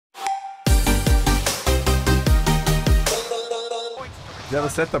Ich habe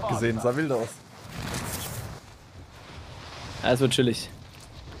das Setup gesehen, sah wild aus. Ja, es wird chillig.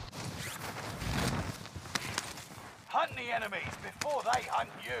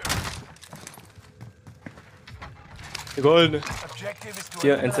 Goldene.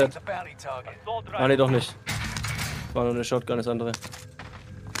 Hier, NZ. Ah, ne, doch nicht. War nur eine Shotgun, das andere.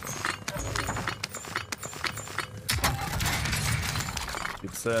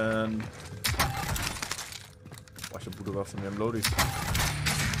 Gibt's denn... Boah, ich hab gute Waffen, wir haben Lodi.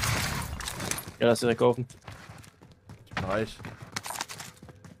 Ja, lass direkt kaufen. Ich bin reich.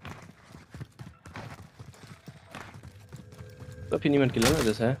 Als ob hier niemand gelandet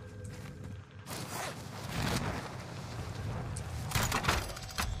ist, hä?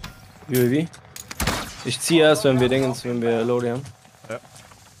 UAV. Ich ziehe erst, wenn wir Load haben. Ja.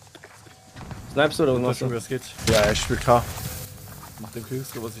 Snipest du oder was machst du? Das geht. Ja, ich spiel K. Mit dem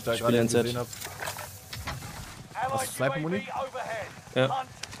Kühlschrank, was ich da gerade NZ. gesehen habe. Hast du Sniper-Muni? Ja.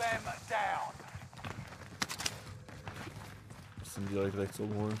 Das sind die direkt rechts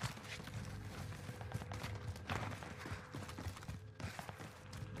oben holen.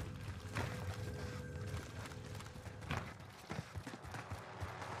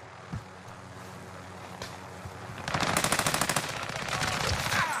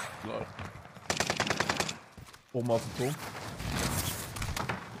 Oben auf dem Turm.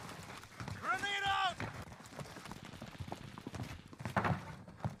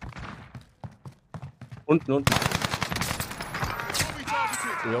 Unten.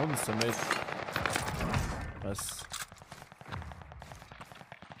 Ja, unten ist der Mate. Nice.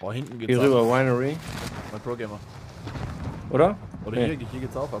 Boah, hinten geht's Hier rüber, Winery. Mein Pro-Gamer. Oder? Oder Nee. hier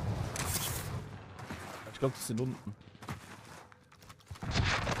geht's auch ab. Ich glaube, das sind unten.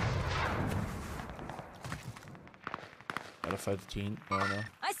 Ja, da fightet hier hinten einer.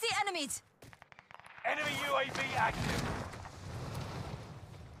 I see enemies. Enemy UAV active.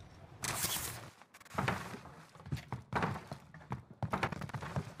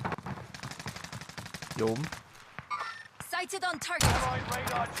 Hier oben. Sighted on target. Allied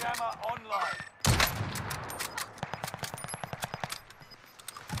radar jammer online.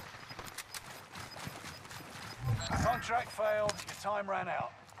 Contract failed. Your time ran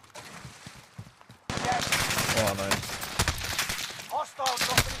out. Yes. Oh nein. Hostile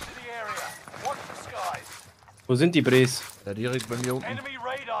dropping into the area. Watch the skies. Wo sind die Brees? Ja, direkt bei mir unten. Enemy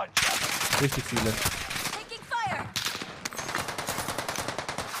radar jammer. Richtig viele. Taking fire.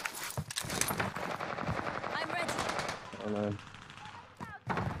 I'm ready. Oh nein.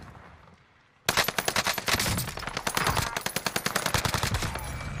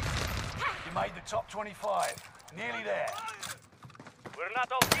 You made the top 25. Nearly there. We're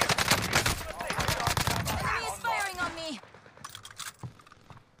not all here. Enemy is firing on me.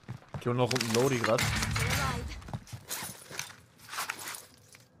 Ich hol noch unten Lodi gerade. Alive.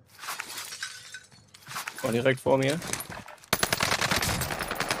 War direkt vor mir.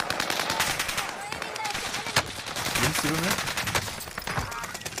 Links über mir.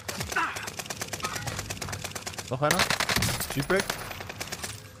 Noch einer. Jeepback.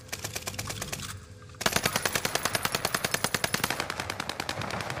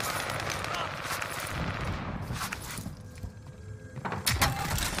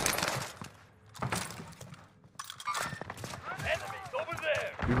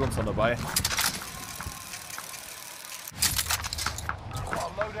 Über uns noch dabei.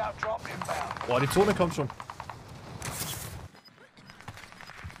 Loadout drop inbound. Boah, die Zone kommt schon.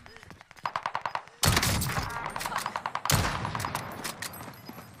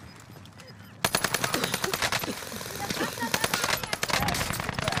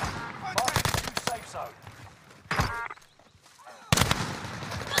 Safe zone.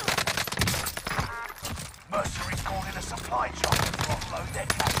 Mercenaries called in a supply drop to offload their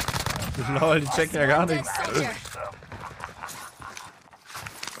cash. Lol, die checken ja gar nichts.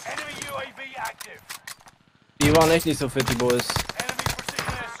 Enemy UAV active. Die waren echt nicht so fit, die Boys. Enemy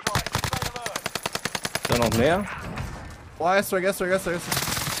precision airstrike. Stay alert. Ist da noch mehr? Boah, Airstrike. Du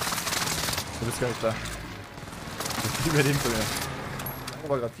bist gar nicht da. Ich bin hinter mir. Oh,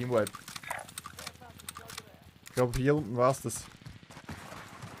 war gerade Teamwipe. Ich glaube, hier unten war es das.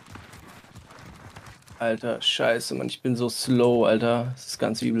 Alter, scheiße, Mann. Ich bin so slow, Alter. Das ist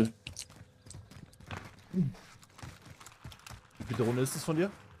ganz übel. Wie viele Runde ist das von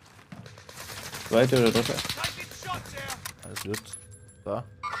dir? Zweite oder dritte? Alles wird. Da.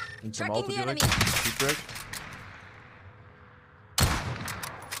 Links am Tracking Auto the direkt. enemy. Jeepback.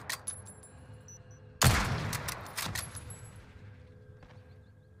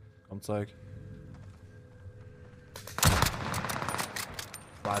 Komm, zeig.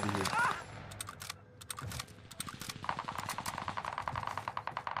 War die hier.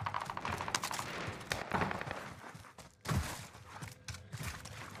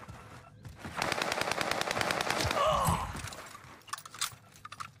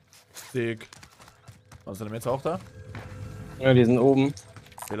 Dick. Was sind denn jetzt auch da? Ja, die sind oben.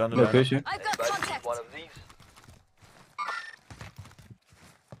 Wir landen In der Küche. I've got contact.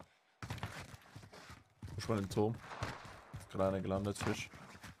 Push mal den Turm. Ist gerade einer gelandet, Fisch.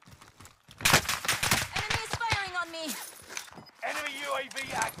 Enemy is firing on me. Enemy UAV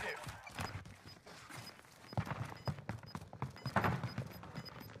active.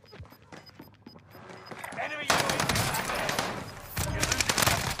 Enemy UAV active. You're losing.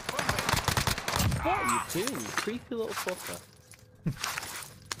 What are you doing, you creepy little fucker?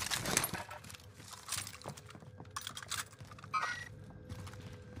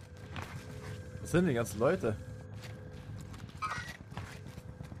 Was sind die ganzen Leute?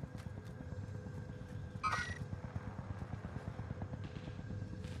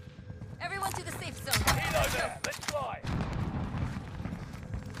 Everyone to the safe zone. Helo there. Let's fly.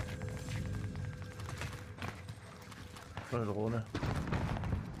 Eine Drohne.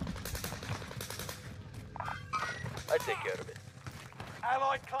 I take care of it.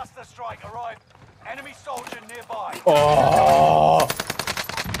 Allied cluster strike arrived. Enemy soldier nearby. Oh!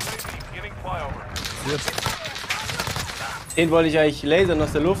 UAV giving flyover. Jetzt. Den wollte ich eigentlich lasern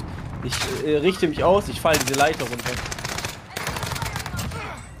aus der Luft. Ich richte mich aus, ich falle diese Leiter runter.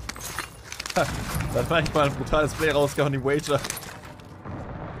 Da hat manchmal ein brutales Play rausgehauen, die Wager.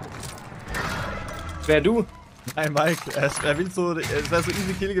 Wer du? Nein, Mike, er will so, es wäre so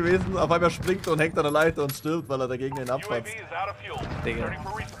easy Kill gewesen, auf einmal springt er und hängt an der Leiter und stirbt, weil er dagegen den UAV abfasst. is out of fuel. Digga. Returning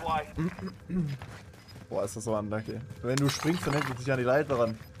for resupply. Boah, ist das so unlucky. Wenn du springst, dann hängt er sich an die Leiter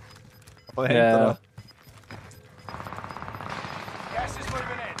ran. Aber hängt Ja. er da. Gas is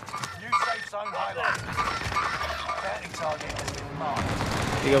moving in. New safe zone highlighted. Bounty target has been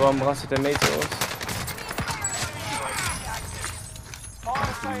marked. Digga, warum rastet der Mate so aus?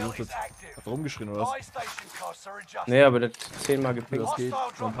 Fire sale gemutet. is active. Hat er rumgeschrien oder was? Buy station costs are adjusted. Nee, aber der hat 10-mal gepinkt. Das geht.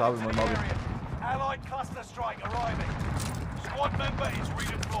 Hostile So ein drop paar into will the man machen. area. Allied cluster strike arriving. Squad member is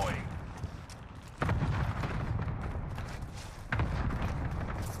redeploying.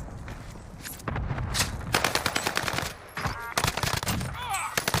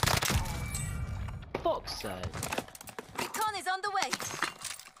 Fuck's sake. Recon is on the way.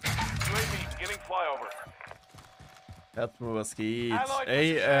 UAV giving flyover. Hört mal, was geht.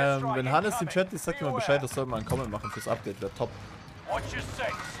 Ey, wenn Hannes im Chat ist, sagt mir mal Bescheid, das soll mal ein Comment machen fürs Update, wäre top. Watch your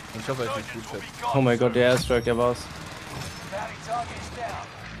six. Und ich hoffe, euch geht's Surgeons gut, will Chat. be gone Oh mein Gott, soon. der Airstrike, der war's. Bounty target is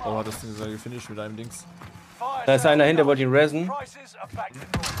down. Oh, hat das Ding so gefinisht mit einem Dings. Fire Da ist sale einer hin, der done. wollte ihn ressen Prices are back to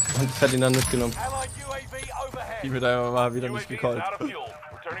normal. und das hat ihn dann mitgenommen. Allied UAV overhead. Die wird einfach mal wieder nicht UAV is gecallt. out of fuel.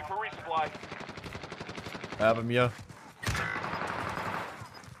 Returning for resupply. Ja, bei mir.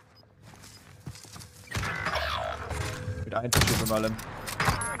 Mit Einzelschiff und allem.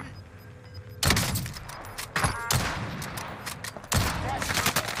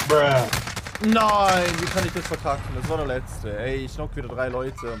 Nein, wie kann ich das verkacken? Das war der letzte. Ey, ich knock wieder 3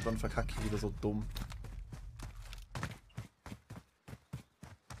 Leute und dann verkacke ich wieder so dumm.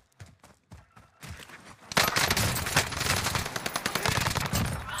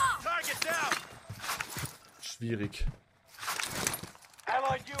 Target down. Schwierig.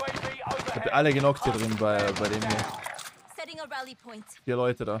 Allied UAV Ich hab overhead. alle genockt hier drin bei dem hier. Setting a rally point. 4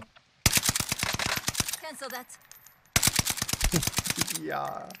 Leute da. Cancel that.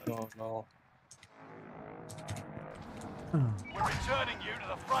 Ja. Oh no. We're returning you to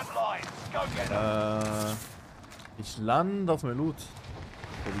the front line. Go get them. Ich lande auf mein Loot.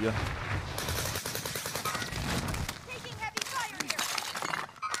 Probier. Taking heavy fire here.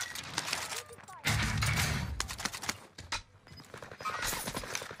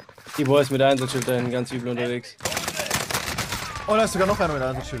 Die Boys mit Einsatzschild da hinten ganz übel unterwegs. Oh, da ist sogar noch einer mit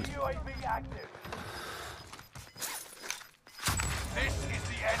einem Einsatzschild. UAV active. This is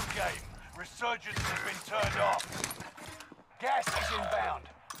the end game. Resurgence has been turned off. Gas is inbound.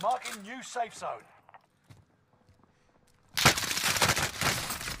 Marking new safe zone.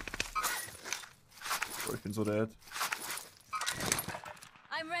 Oh, ich bin so dead.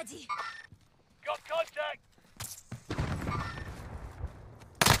 I'm ready. Got contact.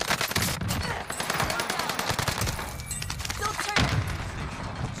 Still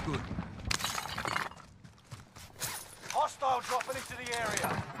turning. Hostile dropping into the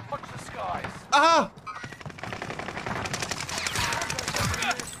area. Watch the skies. Aha!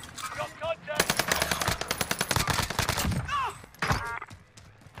 Got contact.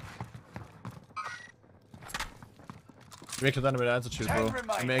 Ich merke dann mit einem Einsatzschild, Bro.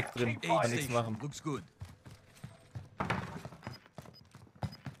 Ich merke drin. Ich kann nichts machen. Looks good.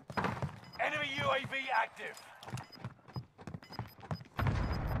 Enemy UAV active.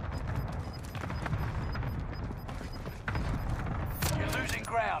 You're losing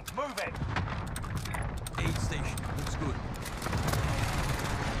ground. Move it.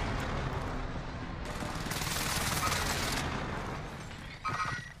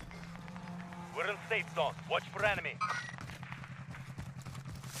 recon. Watch for enemy.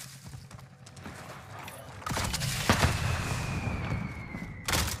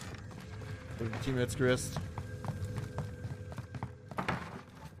 Teammates gerest.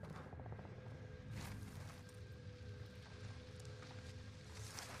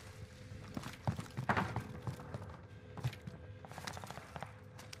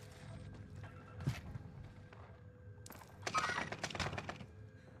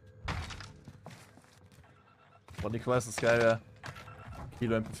 Und ich weiß, das geil wäre.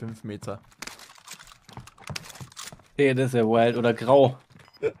 Kilo MP 5 Meter. Okay, das ist ja wild oder grau.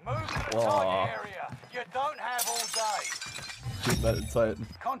 Move to the target area. You don't have all day. Guten alten Zeiten.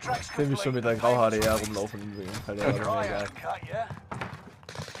 Contracts Ich will mich schon mit der Grau-HDR rumlaufen übrigens. Halt, Try ja, geil. UNCUT, yeah?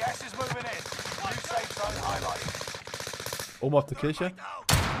 Gas is moving in. New safe zone highlighted. Oben auf der Kirche.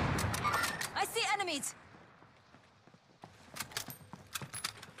 I see enemies.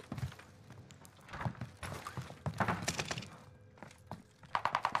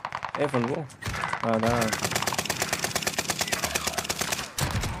 Ey, von wo? Ah, da.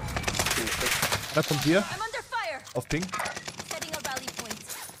 Da kommt hier. I'm under fire. Auf Ping. Setting a rally point.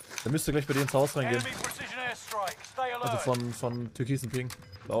 Der müsste gleich bei dir ins Haus reingehen. Enemy precision airstrike. Stay alert. Also von türkisen Ping.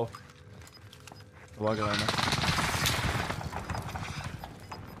 Blau. Da war gerade einer.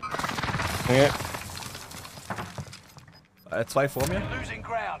 Okay. Zwei vor mir. Losing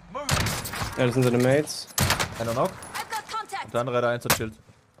ground. Move. Ja, das sind seine Mates. Einer noch. I've got contact. Der andere hat eins chillt.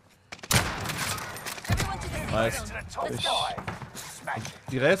 Everyone to the Nice. safe To zone. the top Let's go. guy. Smash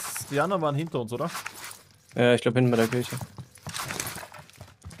it. Die anderen waren hinter uns, oder? Ja, ich glaube hinten bei der Kirche.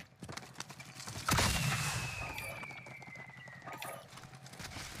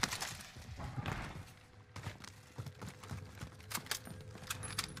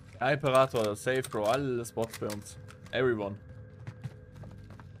 Imperator, Safe Bro, alle Spots bei uns. Everyone.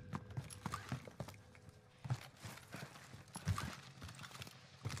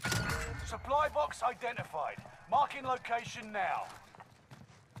 Supply box identified. Marking location now.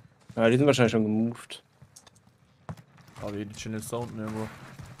 Ja, die sind wahrscheinlich schon gemoved. Aber die chillen jetzt da unten irgendwo.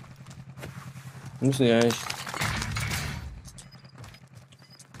 Müssen die eigentlich.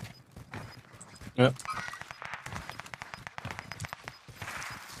 Ja.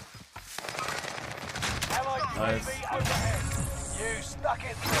 Allied Nice. UAV overhead. You stuck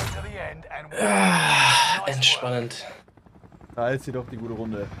it through to the end and won. Nice work. Entspannend. Da ist sie doch die gute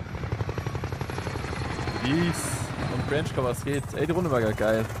Runde. Peace. Und Benchka, was geht? Ey, die Runde war gar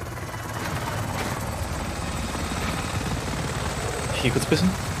geil. Hier kurz ein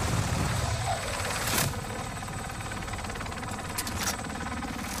bisschen.